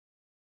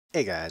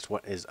Hey guys,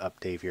 what is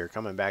up? Dave here,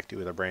 coming back to you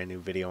with a brand new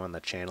video on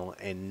the channel,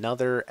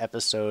 another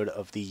episode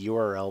of the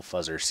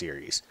URLFuzzer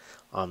series.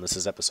 This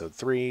is episode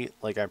 3.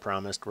 Like I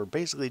promised, we're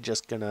basically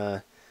just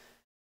gonna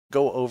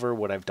go over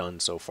what I've done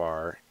so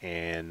far,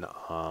 and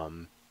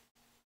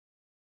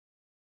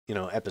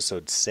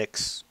episode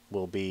 6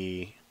 will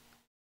be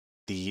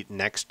the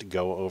next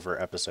go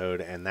over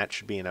episode, and that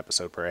should be an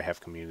episode where I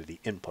have community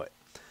input.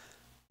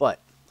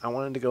 But I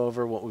wanted to go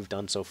over what we've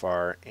done so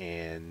far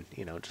and,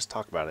 just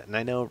talk about it. And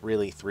I know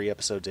really 3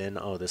 episodes in,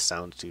 oh, this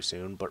sounds too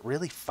soon, but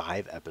really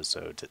 5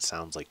 episodes, it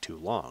sounds like too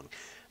long.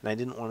 And I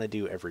didn't want to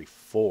do every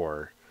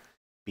 4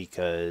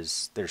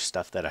 because there's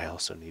stuff that I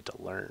also need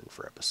to learn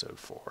for episode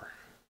 4.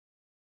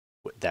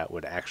 That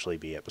would actually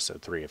be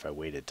episode 3 if I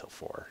waited till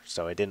 4.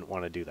 So I didn't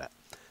want to do that.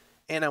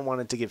 And I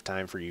wanted to give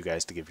time for you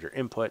guys to give your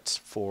inputs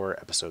for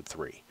episode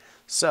 3.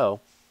 So,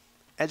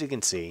 as you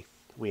can see,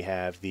 we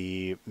have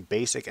the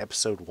basic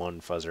episode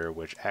 1 fuzzer,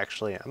 which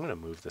actually I'm going to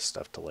move this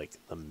stuff to like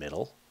the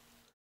middle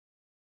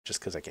just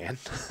because I can.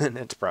 And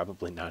it's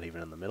probably not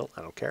even in the middle.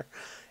 I don't care.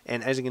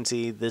 And as you can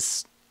see,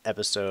 this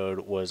episode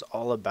was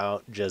all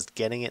about just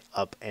getting it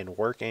up and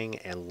working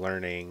and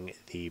learning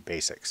the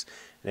basics.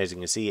 And as you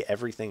can see,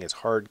 everything is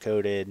hard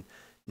coded.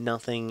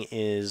 Nothing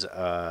is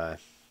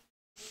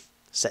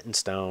set in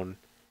stone.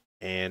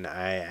 And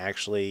I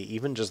actually,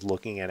 even just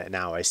looking at it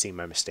now, I see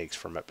my mistakes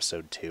from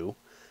episode 2.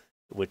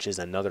 Which is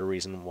another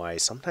reason why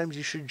sometimes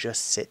you should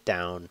just sit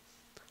down,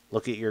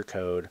 look at your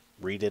code,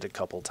 read it a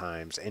couple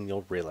times, and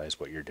you'll realize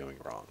what you're doing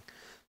wrong.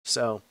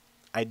 So,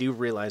 I do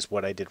realize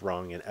what I did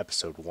wrong in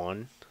episode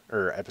 1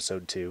 or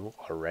episode 2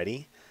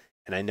 already,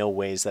 and I know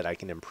ways that I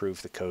can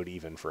improve the code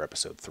even for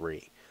episode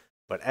 3.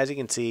 But as you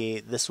can see,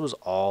 this was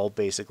all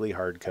basically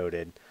hard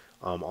coded.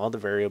 All the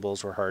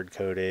variables were hard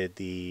coded,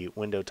 the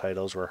window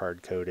titles were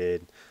hard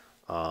coded,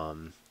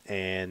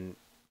 and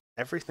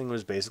everything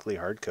was basically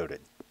hard coded.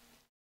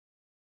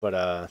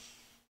 But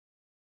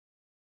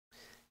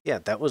yeah,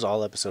 that was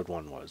all episode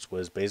 1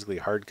 was basically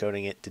hard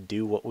coding it to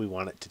do what we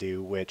want it to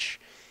do, which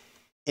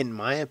in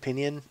my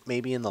opinion,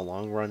 maybe in the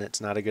long run it's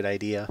not a good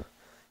idea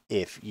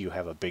if you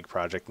have a big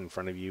project in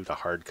front of you to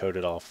hard code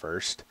it all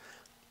first.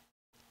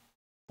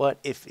 But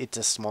if it's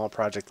a small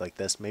project like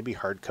this, maybe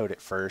hard code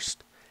it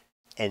first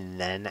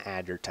and then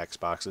add your text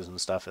boxes and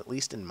stuff. At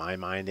least in my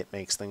mind, it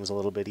makes things a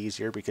little bit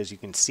easier because you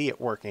can see it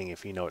working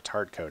if you know it's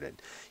hard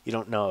coded. You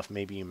don't know if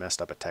maybe you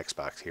messed up a text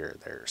box here or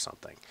there or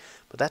something.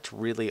 But that's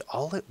really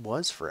all it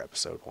was for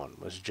episode 1,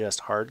 was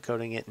just hard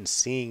coding it and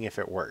seeing if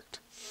it worked.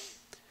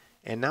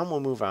 And now we'll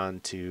move on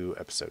to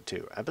episode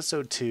 2.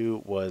 Episode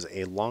 2 was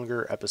a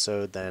longer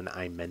episode than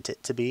I meant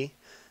it to be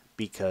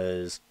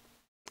because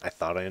I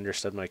thought I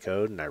understood my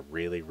code and I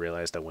really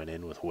realized I went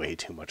in with way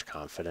too much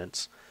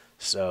confidence.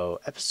 So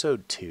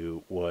episode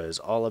 2 was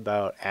all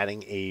about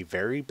adding a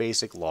very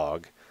basic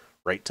log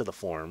right to the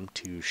form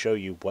to show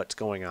you what's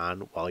going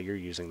on while you're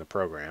using the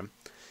program.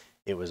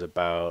 It was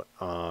about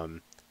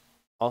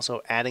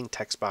also adding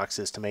text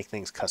boxes to make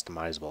things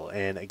customizable.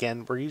 And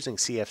again, we're using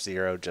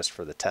CF0 just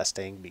for the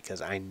testing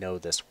because I know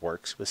this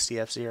works with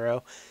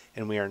CF0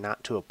 and we are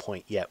not to a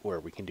point yet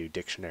where we can do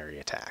dictionary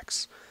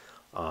attacks.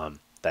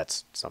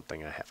 That's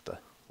something I have to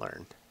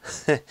learn.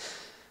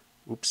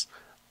 Oops.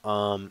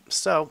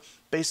 So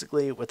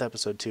basically with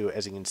episode 2,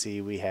 as you can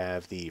see, we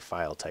have the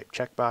file type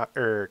checkbox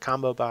or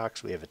combo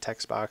box. We have a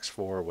text box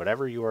for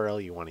whatever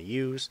URL you want to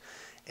use,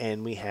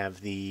 and we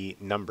have the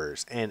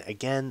numbers. And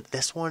again,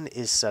 this one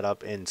is set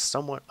up in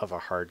somewhat of a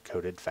hard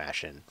coded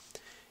fashion.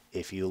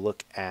 If you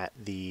look at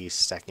the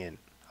second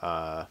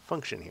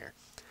function here.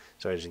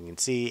 So as you can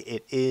see,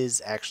 it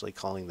is actually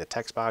calling the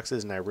text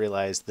boxes, and I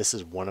realized this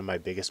is one of my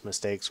biggest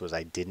mistakes was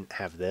I didn't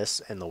have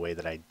this and the way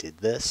that I did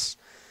this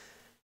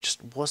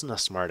just wasn't a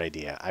smart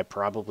idea. I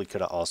probably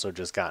could have also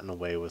just gotten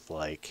away with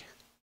like,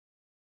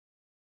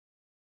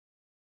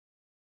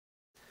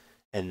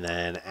 and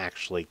then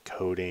actually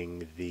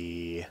coding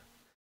the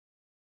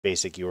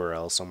basic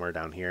URL somewhere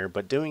down here,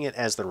 but doing it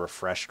as the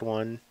refreshed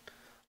one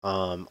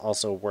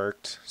also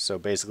worked. So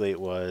basically it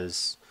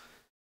was,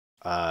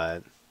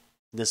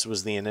 this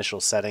was the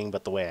initial setting,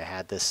 but the way I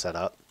had this set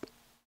up,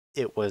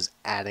 it was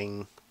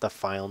adding the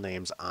file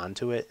names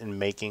onto it and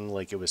making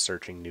like it was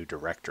searching new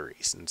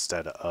directories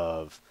instead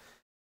of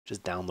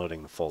just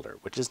downloading the folder,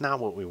 which is not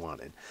what we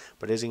wanted.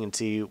 But as you can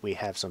see, we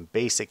have some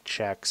basic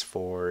checks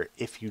for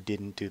if you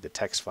didn't do the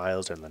text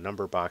files and the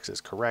number boxes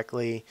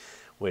correctly,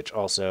 which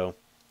also,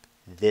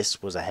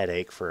 this was a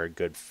headache for a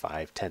good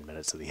 5-10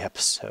 minutes of the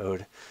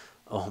episode.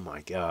 Oh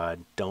my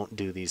god, don't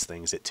do these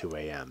things at 2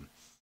 a.m.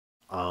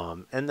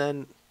 And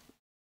then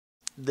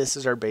this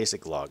is our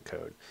basic log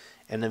code.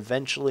 And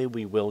eventually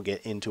we will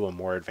get into a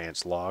more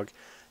advanced log.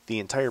 The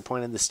entire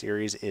point of the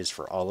series is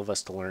for all of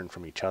us to learn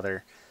from each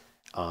other.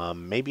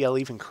 Maybe I'll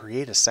even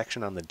create a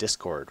section on the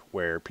Discord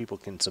where people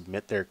can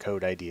submit their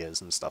code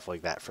ideas and stuff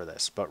like that for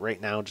this. But right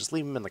now, just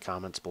leave them in the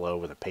comments below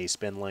with a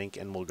pastebin link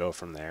and we'll go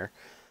from there.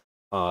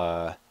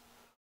 Don't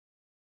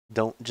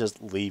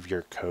just leave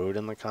your code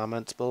in the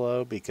comments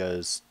below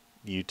because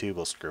YouTube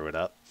will screw it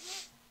up.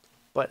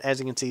 But as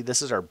you can see,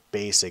 this is our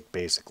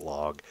basic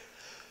log.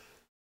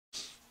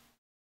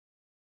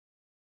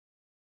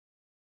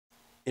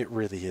 It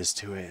really is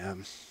 2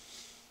 a.m.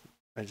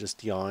 I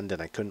just yawned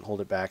and I couldn't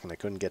hold it back and I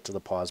couldn't get to the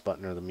pause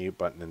button or the mute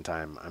button in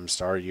time. I'm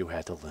sorry you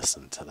had to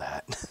listen to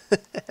that.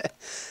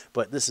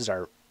 But this is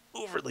our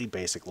overly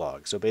basic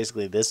log. So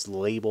basically this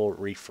label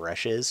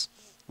refreshes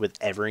with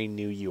every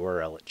new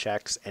URL it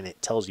checks, and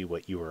it tells you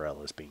what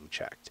URL is being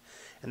checked.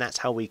 And that's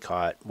how we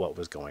caught what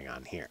was going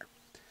on here.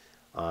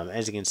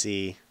 As you can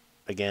see,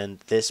 again,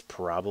 this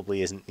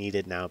probably isn't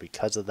needed now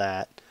because of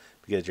that,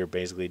 because you're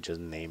basically just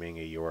naming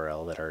a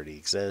URL that already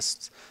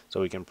exists.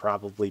 So we can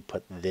probably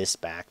put this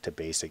back to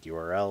basic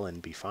URL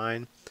and be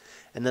fine.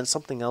 And then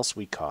something else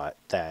we caught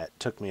that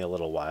took me a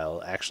little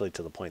while, actually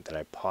to the point that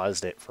I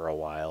paused it for a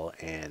while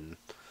and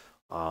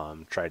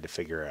tried to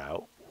figure it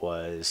out,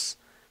 was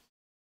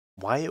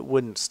why it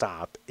wouldn't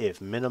stop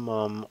if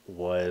minimum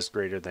was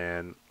greater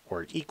than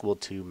or equal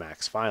to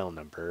max file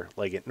number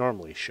like it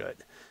normally should.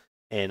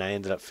 And I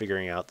ended up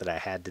figuring out that I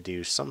had to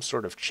do some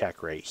sort of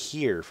check right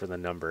here for the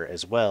number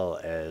as well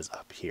as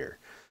up here.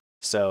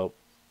 So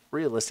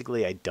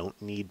realistically, I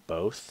don't need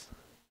both,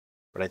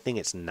 but I think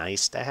it's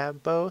nice to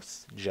have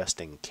both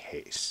just in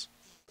case.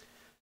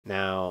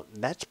 Now,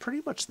 that's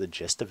pretty much the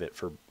gist of it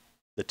for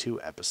the 2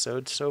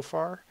 episodes so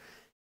far,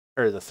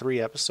 or the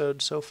 3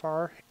 episodes so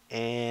far.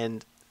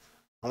 And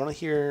I want to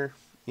hear,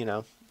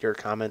 your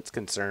comments,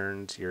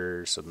 concerns,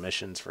 your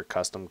submissions for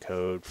custom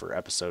code for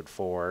episode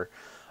 4,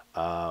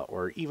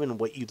 or even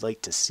what you'd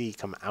like to see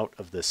come out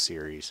of this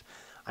series.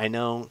 I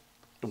know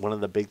one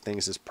of the big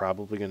things is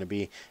probably going to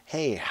be,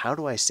 hey, how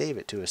do I save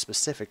it to a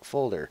specific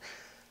folder?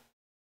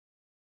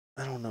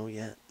 I don't know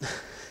yet.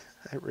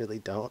 I really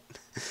don't.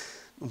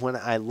 When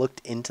I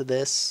looked into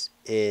this,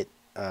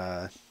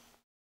 I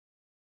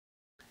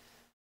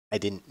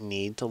didn't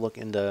need to look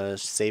into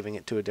saving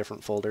it to a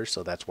different folder,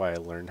 so that's why I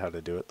learned how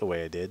to do it the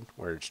way I did,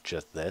 where it's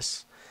just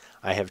this.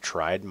 I have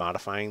tried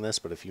modifying this,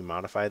 but if you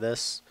modify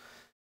this,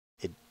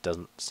 it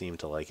doesn't seem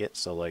to like it.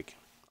 So,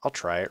 I'll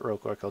try it real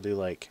quick. I'll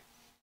do,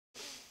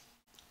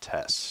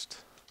 test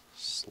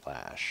 /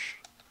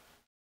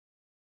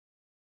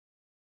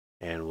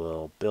 and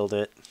we'll build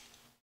it.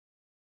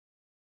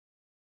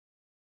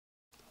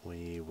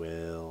 We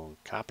will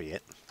copy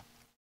it.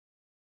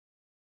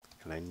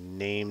 And I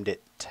named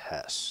it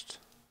test.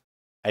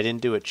 I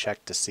didn't do a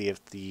check to see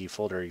if the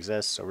folder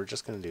exists, so we're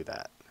just going to do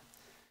that.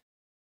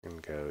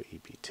 And go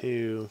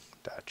ep2.gz1.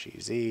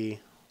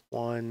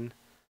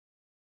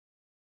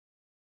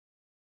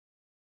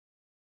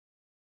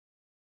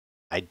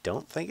 I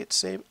don't think it's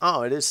saving.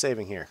 Oh, it is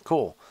saving here.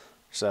 Cool.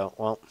 So,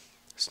 well,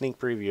 sneak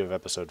preview of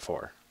episode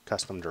 4.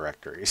 Custom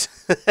directories.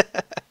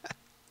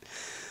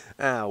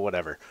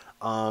 Whatever.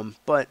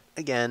 But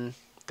again,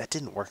 that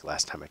didn't work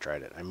last time I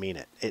tried it. I mean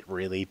it. It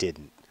really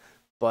didn't.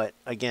 But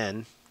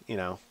again,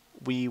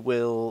 we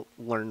will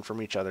learn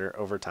from each other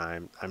over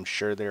time. I'm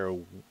sure there are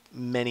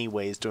many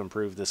ways to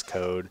improve this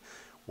code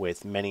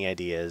with many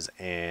ideas.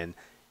 And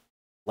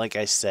like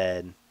I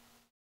said,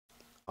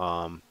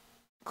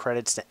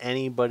 credits to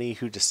anybody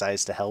who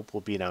decides to help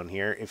will be down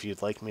here. If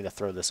you'd like me to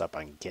throw this up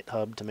on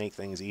GitHub to make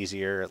things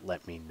easier,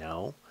 let me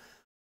know.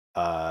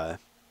 I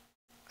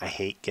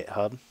hate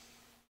GitHub,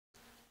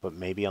 but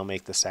maybe I'll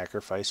make the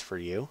sacrifice for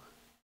you.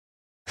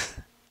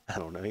 I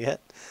don't know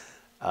yet.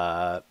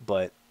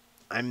 But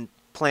I'm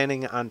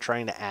planning on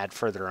trying to add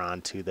further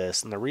on to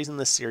this. And the reason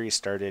this series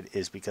started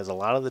is because a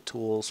lot of the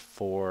tools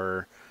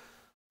for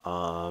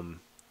the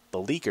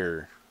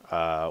leaker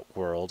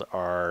world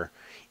are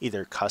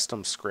either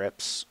custom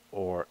scripts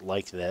or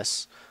like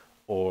this,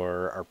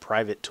 or are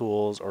private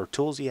tools or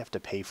tools you have to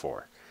pay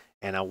for.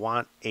 And I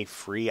want a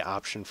free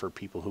option for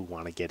people who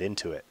want to get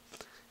into it.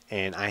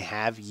 And I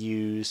have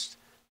used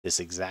this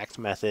exact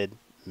method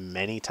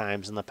many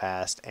times in the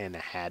past and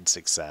had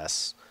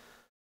success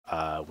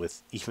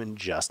with even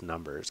just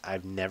numbers.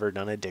 I've never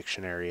done a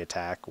dictionary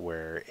attack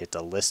where it's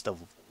a list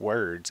of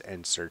words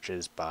and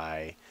searches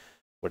by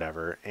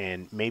whatever.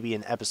 And maybe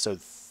in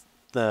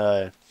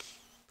the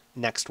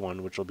next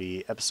one, which will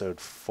be episode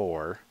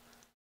 4,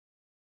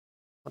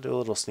 I'll do a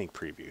little sneak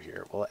preview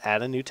here. We'll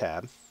add a new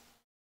tab.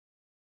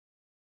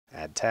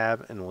 Add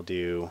tab, and we'll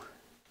do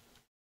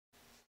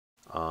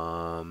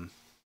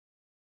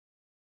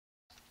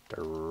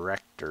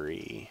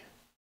directory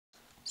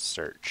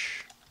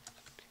search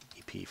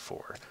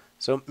EP4.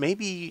 So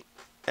maybe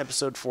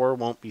episode 4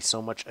 won't be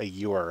so much a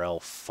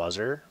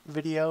URLFuzzer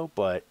video,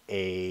 but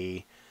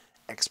a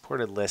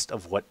exported list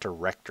of what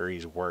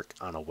directories work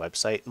on a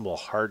website, and we'll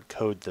hard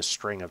code the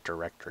string of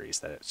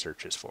directories that it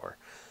searches for.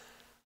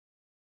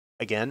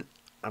 Again,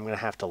 I'm going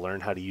to have to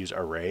learn how to use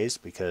arrays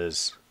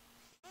because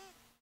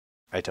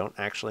I don't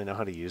actually know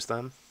how to use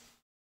them.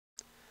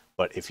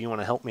 But if you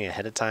want to help me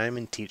ahead of time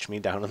and teach me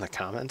down in the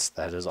comments,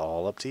 that is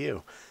all up to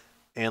you.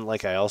 And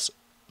like I also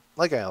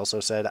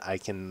said, I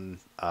can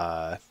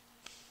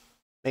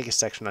make a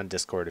section on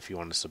Discord if you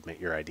want to submit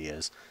your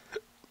ideas.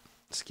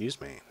 Excuse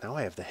me. Now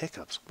I have the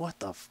hiccups. What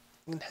the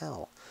fucking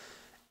hell?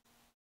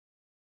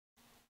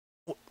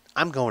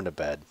 I'm going to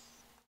bed.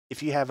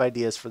 If you have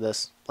ideas for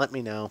this, let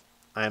me know.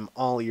 I'm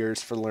all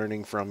ears for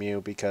learning from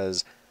you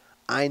because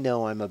I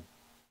know I'm a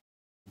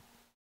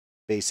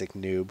basic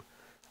noob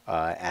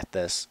at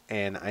this,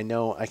 and I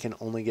know I can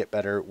only get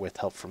better with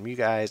help from you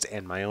guys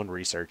and my own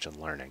research and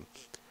learning.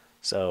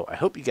 So I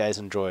hope you guys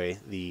enjoy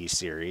the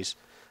series.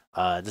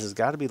 This has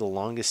got to be the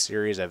longest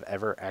series I've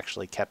ever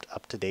actually kept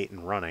up to date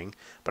and running,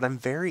 but I'm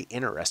very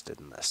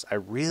interested in this. I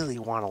really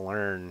want to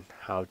learn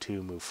how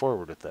to move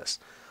forward with this.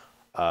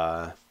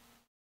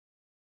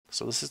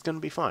 So this is going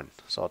to be fun.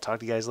 So I'll talk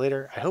to you guys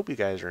later. I hope you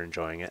guys are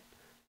enjoying it.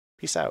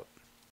 Peace out.